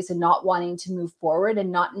ways and not wanting to move forward and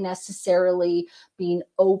not necessarily being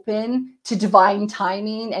open to divine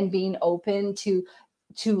timing and being open to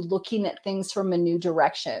looking at things from a new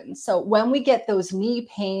direction. So when we get those knee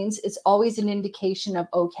pains, it's always an indication of,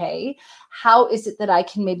 okay, how is it that I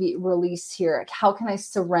can maybe release here? How can I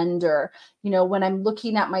surrender? When I'm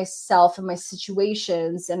looking at myself and my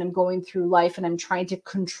situations and I'm going through life and I'm trying to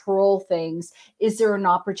control things, is there an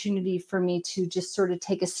opportunity for me to just sort of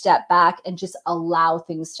take a step back and just allow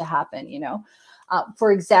things to happen,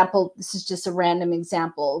 For example, this is just a random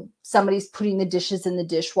example. Somebody's putting the dishes in the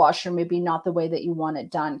dishwasher, maybe not the way that you want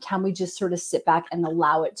it done. Can we just sort of sit back and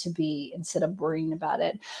allow it to be instead of worrying about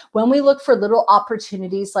it? When we look for little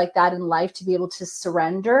opportunities like that in life to be able to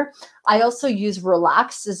surrender, I also use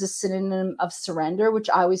relax as a synonym of surrender, which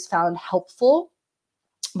I always found helpful.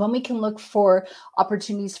 When we can look for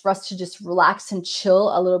opportunities for us to just relax and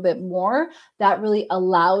chill a little bit more, that really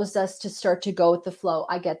allows us to start to go with the flow.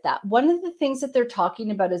 I get that. One of the things that they're talking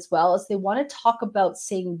about as well is they want to talk about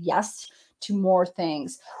saying yes to more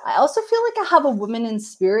things. I also feel like I have a woman in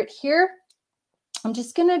spirit here. I'm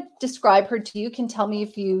just going to describe her to you. You can tell me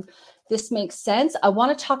if this makes sense. I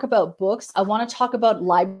want to talk about books. I want to talk about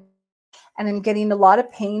libraries. And I'm getting a lot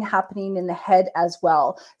of pain happening in the head as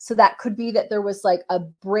well. So that could be that there was like a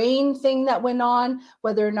brain thing that went on,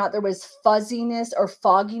 whether or not there was fuzziness or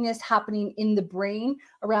fogginess happening in the brain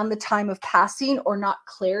around the time of passing or not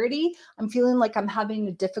clarity. I'm feeling like I'm having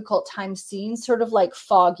a difficult time seeing, sort of like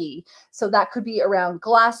foggy. So that could be around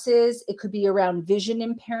glasses. It could be around vision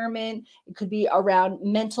impairment. It could be around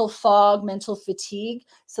mental fog, mental fatigue.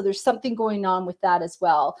 So there's something going on with that as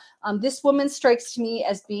well. This woman strikes to me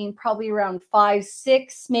as being probably around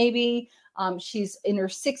 5'6", maybe. She's in her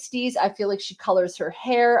 60s. I feel like she colors her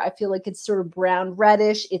hair. I feel like it's sort of brown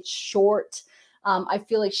reddish. It's short. I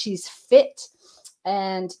feel like she's fit.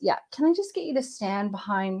 And yeah, can I just get you to stand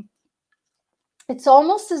behind? It's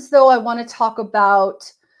almost as though I want to talk about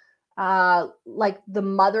like the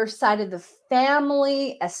mother side of the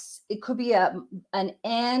family. It could be an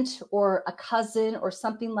aunt or a cousin or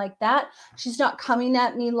something like that. She's not coming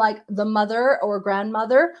at me like the mother or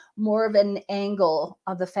grandmother, more of an angle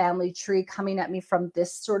of the family tree coming at me from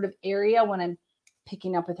this sort of area when I'm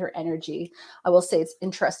picking up with her energy. I will say it's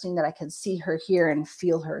interesting that I can see her here and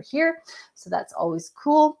feel her here. So that's always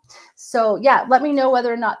cool. So yeah, let me know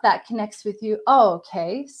whether or not that connects with you. Oh,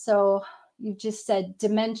 okay. So you just said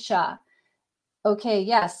dementia. Okay,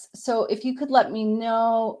 yes. So if you could let me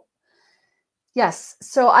know. Yes.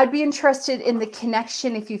 So I'd be interested in the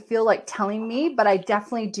connection if you feel like telling me, but I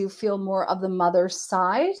definitely do feel more of the mother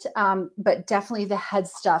side, but definitely the head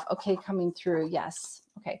stuff. Okay, coming through. Yes.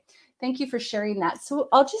 Okay. Thank you for sharing that. So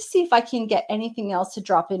I'll just see if I can get anything else to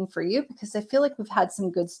drop in for you, because I feel like we've had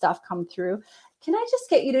some good stuff come through. Can I just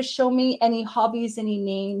get you to show me any hobbies, any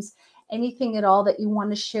names, anything at all that you want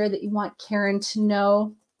to share that you want Karen to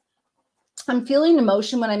know? I'm feeling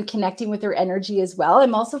emotion when I'm connecting with her energy as well.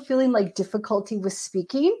 I'm also feeling like difficulty with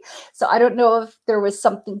speaking. So I don't know if there was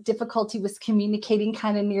something difficulty with communicating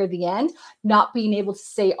kind of near the end, not being able to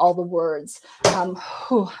say all the words. I'm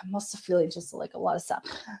also feeling just like a lot of stuff.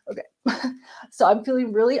 Okay. So I'm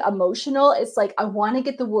feeling really emotional. It's like I want to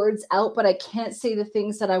get the words out, but I can't say the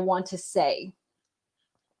things that I want to say.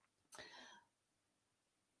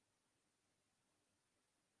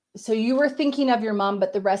 So you were thinking of your mom,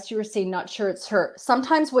 but the rest you were saying, not sure it's her.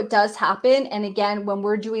 Sometimes what does happen, and again, when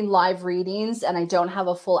we're doing live readings and I don't have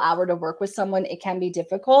a full hour to work with someone, it can be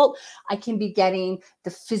difficult. I can be getting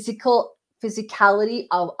the physical physicality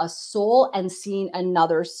of a soul and seeing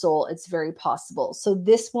another soul. It's very possible. So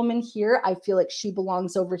this woman here, I feel like she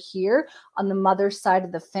belongs over here on the mother's side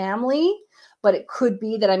of the family, but it could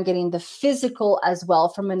be that I'm getting the physical as well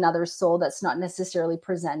from another soul that's not necessarily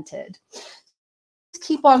presented.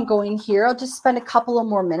 Keep on going here. I'll just spend a couple of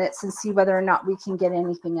more minutes and see whether or not we can get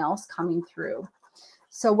anything else coming through.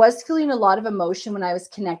 So was feeling a lot of emotion when I was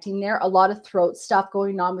connecting there, a lot of throat stuff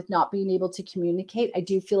going on with not being able to communicate. I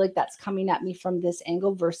do feel like that's coming at me from this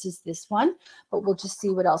angle versus this one, but we'll just see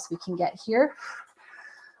what else we can get here.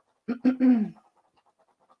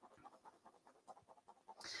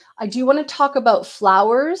 I do want to talk about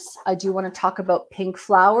flowers. I do want to talk about pink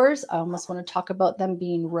flowers. I almost want to talk about them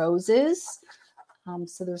being roses.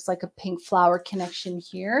 So there's like a pink flower connection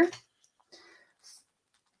here.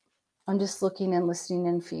 I'm just looking and listening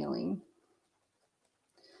and feeling.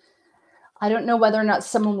 I don't know whether or not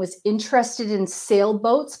someone was interested in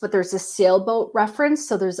sailboats, but there's a sailboat reference.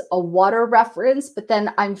 So there's a water reference, but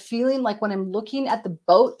then I'm feeling like when I'm looking at the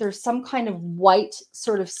boat, there's some kind of white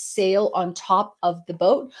sort of sail on top of the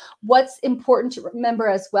boat. What's important to remember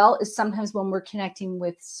as well is sometimes when we're connecting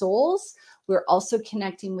with souls, we're also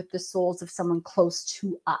connecting with the souls of someone close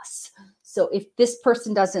to us. So if this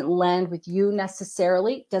person doesn't land with you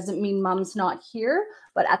necessarily, doesn't mean mom's not here,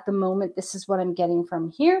 but at the moment, this is what I'm getting from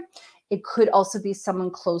here. It could also be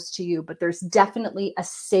someone close to you, but there's definitely a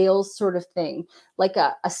sales sort of thing, like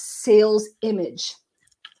a sales image,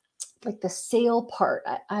 like the sail part.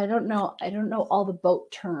 I don't know. I don't know all the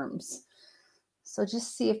boat terms. So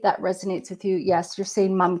just see if that resonates with you. Yes, you're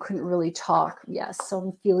saying mom couldn't really talk. Yes, so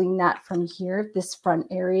I'm feeling that from here, this front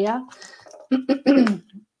area.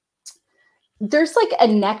 There's like a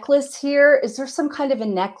necklace here. Is there some kind of a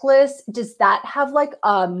necklace? Does that have like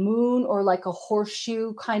a moon or like a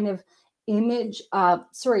horseshoe kind of image,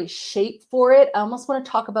 shape for it? I almost want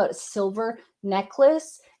to talk about a silver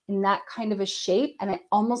necklace in that kind of a shape. And I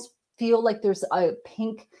almost feel like there's a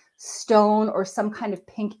pink stone or some kind of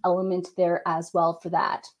pink element there as well for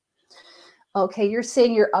that. Okay, you're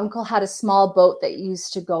saying your uncle had a small boat that you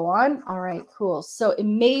used to go on. All right, cool. So it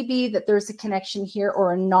may be that there's a connection here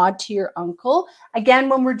or a nod to your uncle. Again,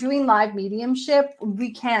 when we're doing live mediumship,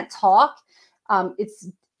 we can't talk.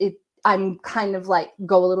 I'm kind of like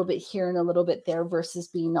go a little bit here and a little bit there versus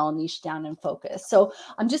being all niche down and focused. So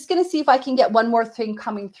I'm just going to see if I can get one more thing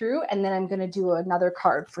coming through, and then I'm going to do another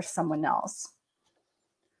card for someone else.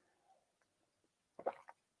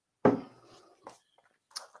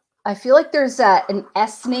 I feel like there's an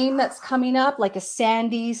S name that's coming up, like a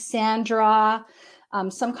Sandy, Sandra,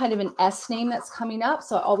 some kind of an S name that's coming up.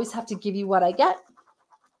 So I always have to give you what I get.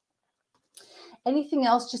 Anything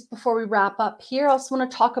else just before we wrap up here? I also want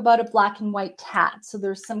to talk about a black and white cat. So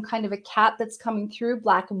there's some kind of a cat that's coming through,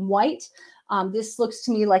 black and white. This looks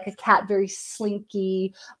to me like a cat, very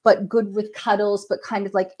slinky, but good with cuddles, but kind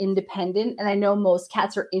of like independent. And I know most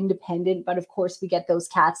cats are independent, but of course we get those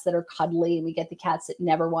cats that are cuddly and we get the cats that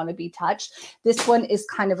never want to be touched. This one is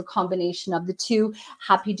kind of a combination of the two,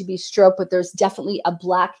 happy to be stroked, but there's definitely a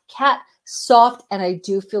black cat, soft, and I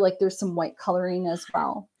do feel like there's some white coloring as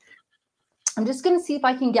well. I'm just going to see if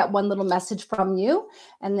I can get one little message from you,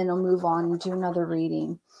 and then I'll move on and do another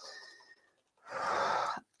reading.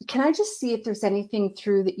 Can I just see if there's anything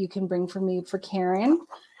through that you can bring for me for Karen,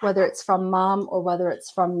 whether it's from mom or whether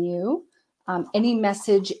it's from you? Any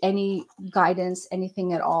message, any guidance,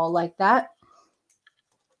 anything at all like that?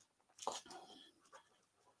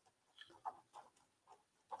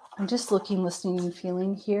 I'm just looking, listening, and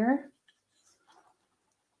feeling here.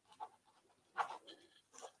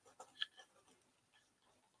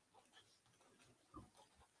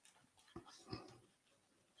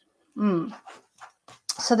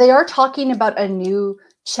 So they are talking about a new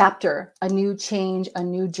chapter, a new change, a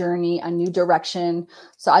new journey, a new direction.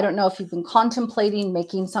 So I don't know if you've been contemplating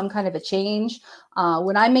making some kind of a change.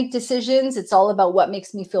 When I make decisions, it's all about what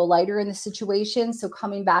makes me feel lighter in the situation. So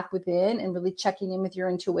coming back within and really checking in with your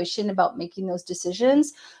intuition about making those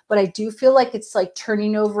decisions. But I do feel like it's like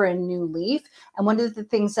turning over a new leaf. And one of the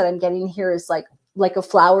things that I'm getting here is like a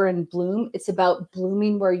flower in bloom. It's about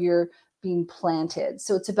blooming where you're being planted.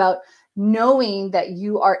 So it's about knowing that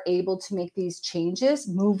you are able to make these changes,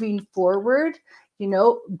 moving forward,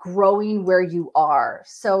 growing where you are.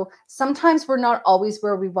 So sometimes we're not always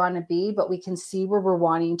where we want to be, but we can see where we're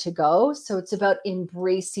wanting to go. So it's about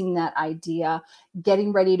embracing that idea,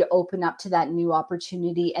 getting ready to open up to that new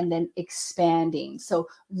opportunity, and then expanding. So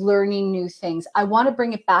learning new things. I want to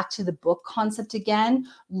bring it back to the book concept again,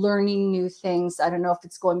 learning new things. I don't know if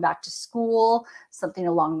it's going back to school, something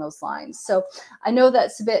along those lines. So I know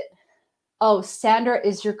that's a bit... Oh, Sandra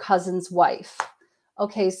is your cousin's wife.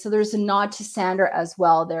 Okay, so there's a nod to Sandra as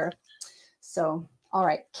well there. So, all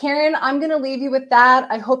right, Karen, I'm going to leave you with that.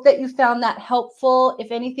 I hope that you found that helpful.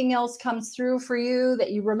 If anything else comes through for you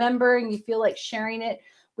that you remember and you feel like sharing it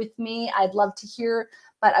with me, I'd love to hear.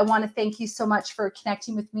 But I want to thank you so much for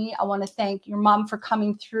connecting with me. I want to thank your mom for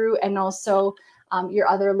coming through, and also your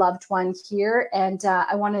other loved one here. And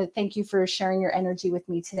I want to thank you for sharing your energy with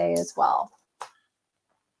me today as well.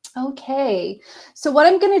 Okay, so what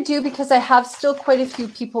I'm going to do, because I have still quite a few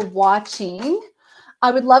people watching,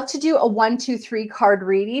 I would love to do a 1, 2, 3 card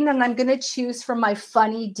reading, and I'm going to choose from my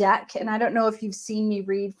funny deck. And I don't know if you've seen me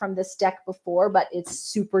read from this deck before, but it's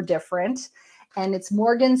super different. And it's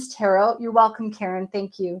Morgan's Tarot. You're welcome, Karen.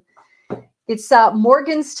 Thank you. It's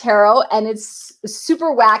Morgan's Tarot, and it's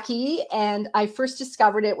super wacky. And I first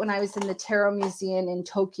discovered it when I was in the Tarot Museum in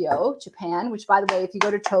Tokyo, Japan, which, by the way, if you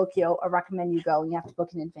go to Tokyo, I recommend you go, and you have to book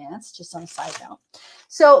in advance, just on a side note.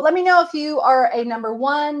 So let me know if you are a number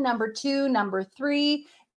 1, number 2, number 3.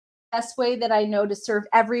 Best way that I know to serve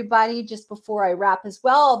everybody just before I wrap as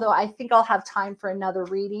well, although I think I'll have time for another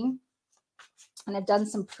reading. And I've done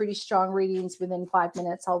some pretty strong readings within 5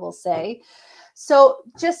 minutes, I will say. So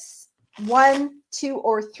just 1, 2,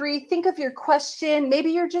 or 3. Think of your question.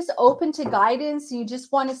 Maybe you're just open to guidance and you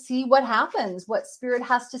just want to see what happens, what spirit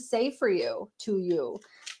has to say for you, to you.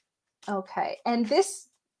 Okay. And this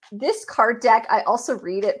card deck, I also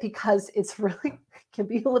read it because it's really can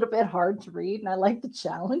be a little bit hard to read, and I like the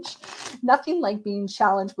challenge. Nothing like being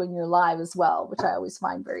challenged when you're live as well, which I always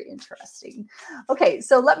find very interesting. Okay,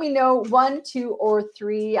 so let me know 1, 2, or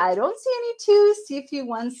 3. I don't see any 2s. See a few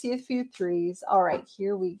 1s, see a few 3s. All right,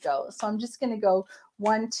 here we go. So I'm just going to go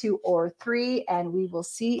 1, 2, or 3, and we will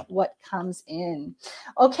see what comes in.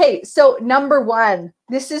 Okay, so number 1,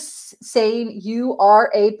 this is saying you are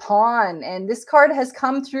a pawn, and this card has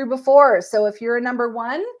come through before. So if you're a number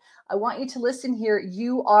 1, I want you to listen here.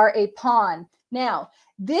 You are a pawn. Now,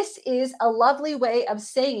 this is a lovely way of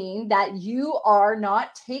saying that you are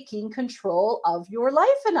not taking control of your life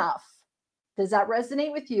enough. Does that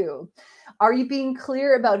resonate with you? Are you being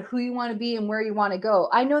clear about who you want to be and where you want to go?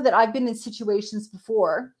 I know that I've been in situations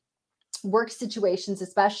before, work situations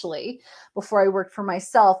especially, before I worked for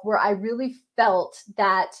myself, where I really felt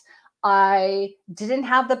that I didn't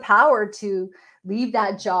have the power to leave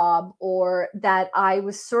that job, or that I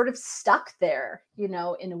was sort of stuck there, in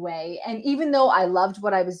a way. And even though I loved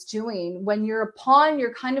what I was doing, when you're a pawn,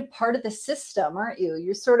 you're kind of part of the system, aren't you?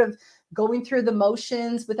 You're sort of going through the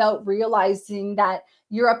motions without realizing that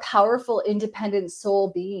you're a powerful, independent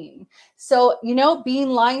soul being. So, being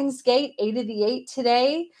Lionsgate 888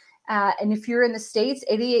 today, and if you're in the States,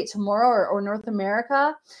 88 tomorrow, or North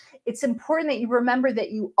America, it's important that you remember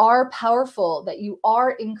that you are powerful, that you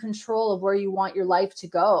are in control of where you want your life to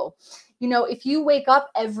go. If you wake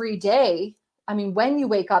up every day, when you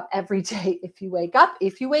wake up every day, if you wake up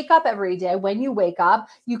every day, when you wake up,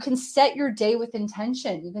 you can set your day with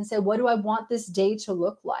intention. You can say, what do I want this day to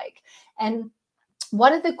look like? And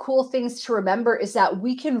one of the cool things to remember is that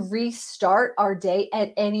we can restart our day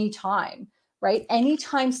at any time, right?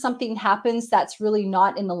 Anytime something happens that's really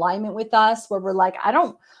not in alignment with us, where we're like, I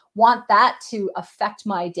don't want that to affect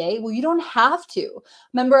my day. Well, you don't have to.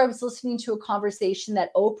 Remember, I was listening to a conversation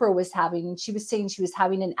that Oprah was having, and she was saying she was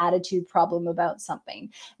having an attitude problem about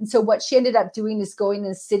something. And so what she ended up doing is going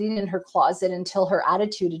and sitting in her closet until her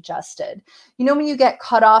attitude adjusted. When you get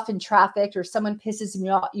cut off in traffic, or someone pisses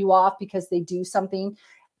you off because they do something,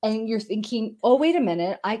 and you're thinking, oh, wait a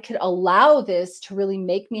minute, I could allow this to really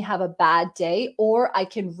make me have a bad day, or I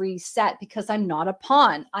can reset because I'm not a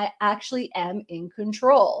pawn. I actually am in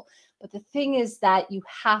control. But the thing is that you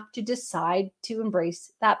have to decide to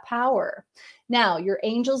embrace that power. Now, your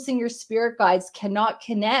angels and your spirit guides cannot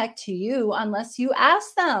connect to you unless you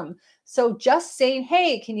ask them. So just saying,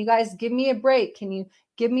 hey, can you guys give me a break? Can you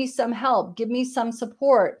give me some help? Give me some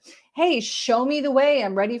support. Hey, show me the way.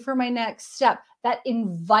 I'm ready for my next step. That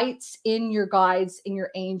invites in your guides and your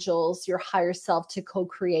angels, your higher self, to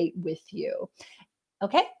co-create with you.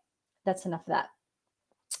 Okay, that's enough of that.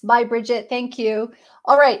 Bye, Bridget. Thank you.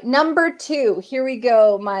 All right, number 2. Here we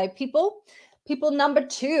go, my people. Number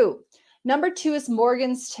 2. Number 2 is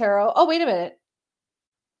Morgan's Tarot. Oh, wait a minute.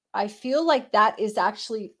 I feel like that is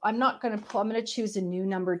actually, I'm going to choose a new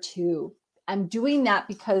number 2. I'm doing that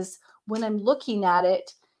because when I'm looking at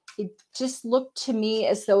it, it just looked to me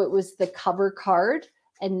as though it was the cover card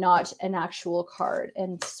and not an actual card.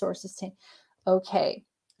 And sources saying, okay,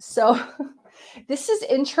 so this is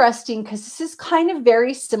interesting because this is kind of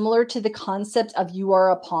very similar to the concept of you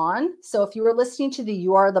are a pawn. So if you were listening to the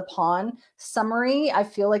You Are the Pawn summary, I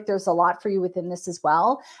feel like there's a lot for you within this as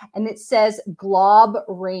well. And it says glob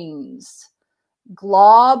reigns.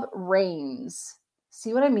 Glob reigns.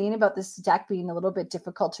 See what I mean about this deck being a little bit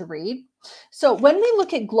difficult to read? So when we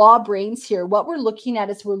look at glob reigns here, what we're looking at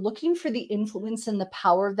is we're looking for the influence and the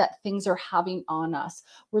power that things are having on us.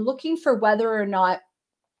 We're looking for whether or not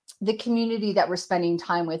the community that we're spending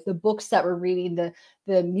time with, the books that we're reading,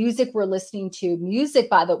 the music we're listening to. Music,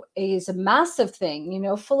 by the way, is a massive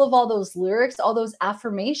thing, full of all those lyrics, all those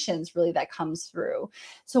affirmations really that comes through.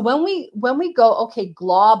 So when we go, okay,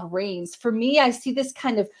 glob reigns, for me, I see this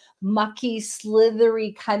kind of mucky,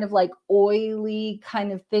 slithery, kind of like oily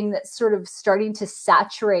kind of thing that's sort of starting to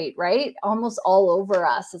saturate, right? Almost all over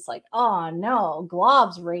us. It's like, oh no,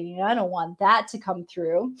 glob's raining. I don't want that to come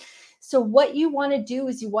through. So what you want to do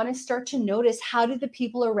is you want to start to notice, how do the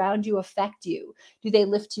people around you affect you? Do they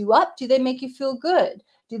lift you up? Do they make you feel good?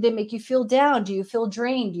 Do they make you feel down? Do you feel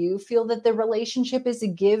drained? Do you feel that the relationship is a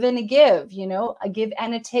give and a give, a give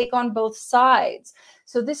and a take on both sides?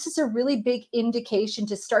 So this is a really big indication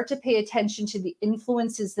to start to pay attention to the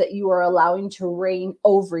influences that you are allowing to reign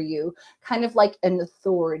over you, kind of like an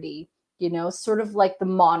authority, sort of like the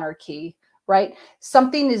monarchy. Right?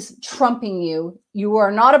 Something is trumping you. You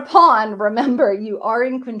are not a pawn. Remember, you are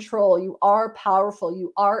in control. You are powerful.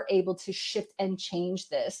 You are able to shift and change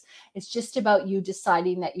this. It's just about you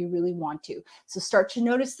deciding that you really want to. So start to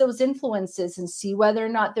notice those influences and see whether or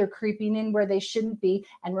not they're creeping in where they shouldn't be.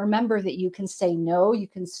 And remember that you can say no. You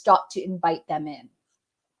can stop to invite them in.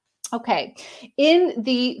 Okay.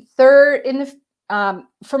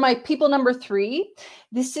 For my people number 3,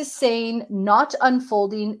 this is saying not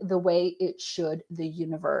unfolding the way it should, the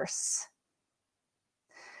universe.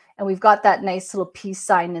 And we've got that nice little peace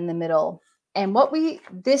sign in the middle. And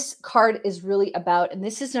this card is really about, and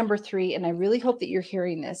this is number 3, and I really hope that you're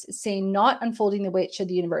hearing this, it's saying not unfolding the way it should,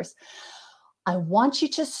 the universe. I want you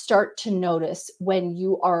to start to notice when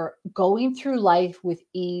you are going through life with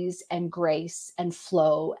ease and grace and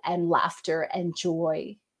flow and laughter and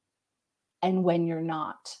joy, and when you're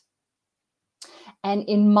not. And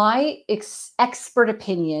in my expert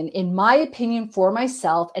opinion, in my opinion for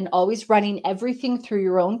myself, and always running everything through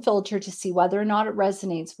your own filter to see whether or not it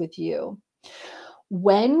resonates with you,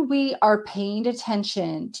 when we are paying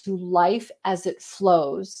attention to life as it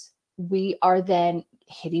flows, we are then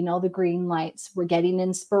hitting all the green lights. We're getting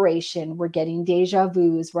inspiration. We're getting deja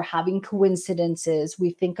vus. We're having coincidences. We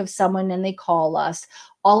think of someone and they call us.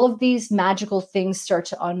 All of these magical things start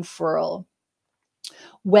to unfurl.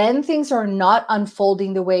 When things are not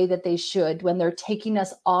unfolding the way that they should, when they're taking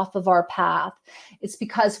us off of our path, it's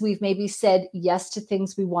because we've maybe said yes to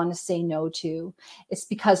things we want to say no to. It's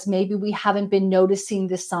because maybe we haven't been noticing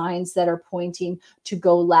the signs that are pointing to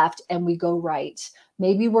go left and we go right.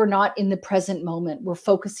 Maybe we're not in the present moment. We're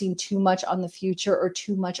focusing too much on the future or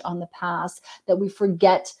too much on the past that we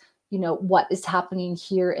forget, what is happening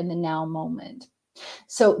here in the now moment.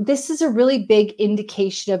 So this is a really big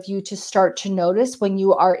indication of you to start to notice when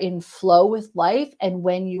you are in flow with life and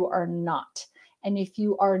when you are not. And if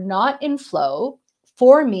you are not in flow,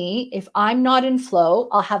 for me, if I'm not in flow,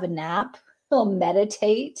 I'll have a nap, I'll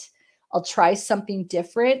meditate, I'll try something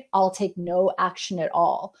different, I'll take no action at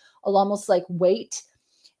all. I'll almost like wait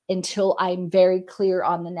until I'm very clear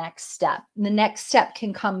on the next step. And the next step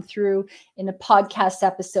can come through in a podcast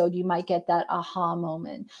episode. You might get that aha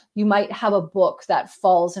moment. You might have a book that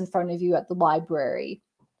falls in front of you at the library.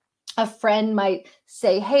 A friend might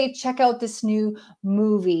say, hey, check out this new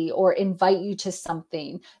movie, or invite you to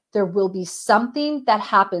something. There will be something that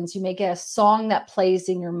happens. You may get a song that plays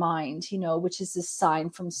in your mind, which is a sign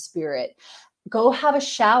from spirit. Go have a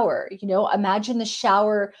shower, imagine the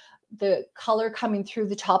shower, the color coming through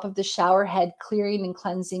the top of the shower head, clearing and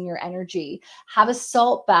cleansing your energy. Have a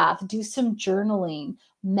salt bath, do some journaling.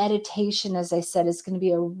 Meditation, as I said, is going to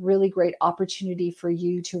be a really great opportunity for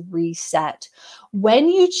you to reset. When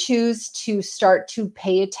you choose to start to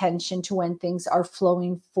pay attention to when things are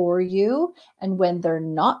flowing for you and when they're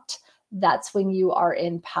not, that's when you are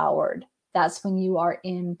empowered. That's when you are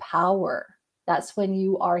in power. That's when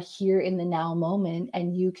you are here in the now moment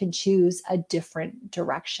and you can choose a different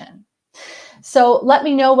direction. So let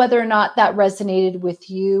me know whether or not that resonated with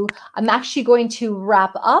you. I'm actually going to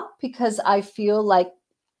wrap up because I feel like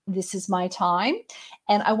this is my time.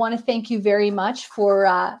 And I want to thank you very much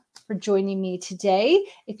for joining me today.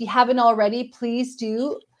 If you haven't already, please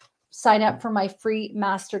do sign up for my free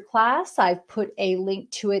masterclass. I've put a link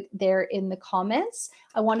to it there in the comments.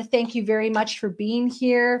 I want to thank you very much for being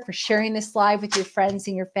here, for sharing this live with your friends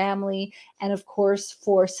and your family, and of course,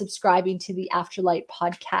 for subscribing to the Afterlight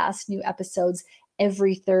Podcast. New episodes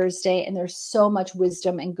every Thursday, and there's so much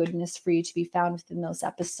wisdom and goodness for you to be found within those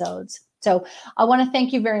episodes. So I want to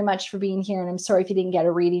thank you very much for being here. And I'm sorry if you didn't get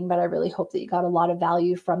a reading, but I really hope that you got a lot of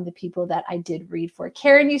value from the people that I did read for.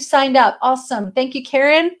 Karen, you signed up. Awesome. Thank you,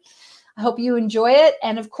 Karen. I hope you enjoy it.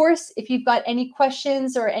 And of course, if you've got any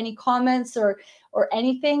questions or any comments or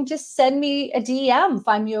anything, just send me a DM.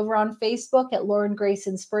 Find me over on Facebook at Lauren Grace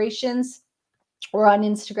Inspirations, or on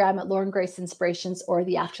Instagram at Lauren Grace Inspirations, or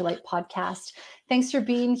the Afterlight Podcast. Thanks for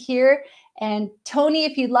being here. And Tony,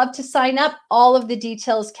 if you'd love to sign up, all of the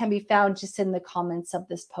details can be found just in the comments of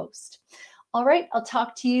this post. All right, I'll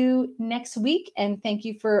talk to you next week. And thank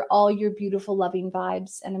you for all your beautiful, loving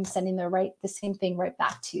vibes. And I'm sending the same thing right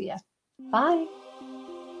back to you. Bye.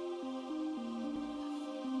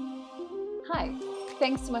 Hi,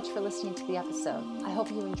 thanks so much for listening to the episode. I hope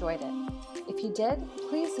you enjoyed it. If you did,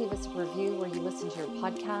 please leave us a review where you listen to your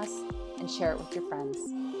podcast and share it with your friends.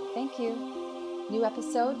 Thank you. New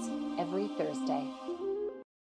episodes every Thursday.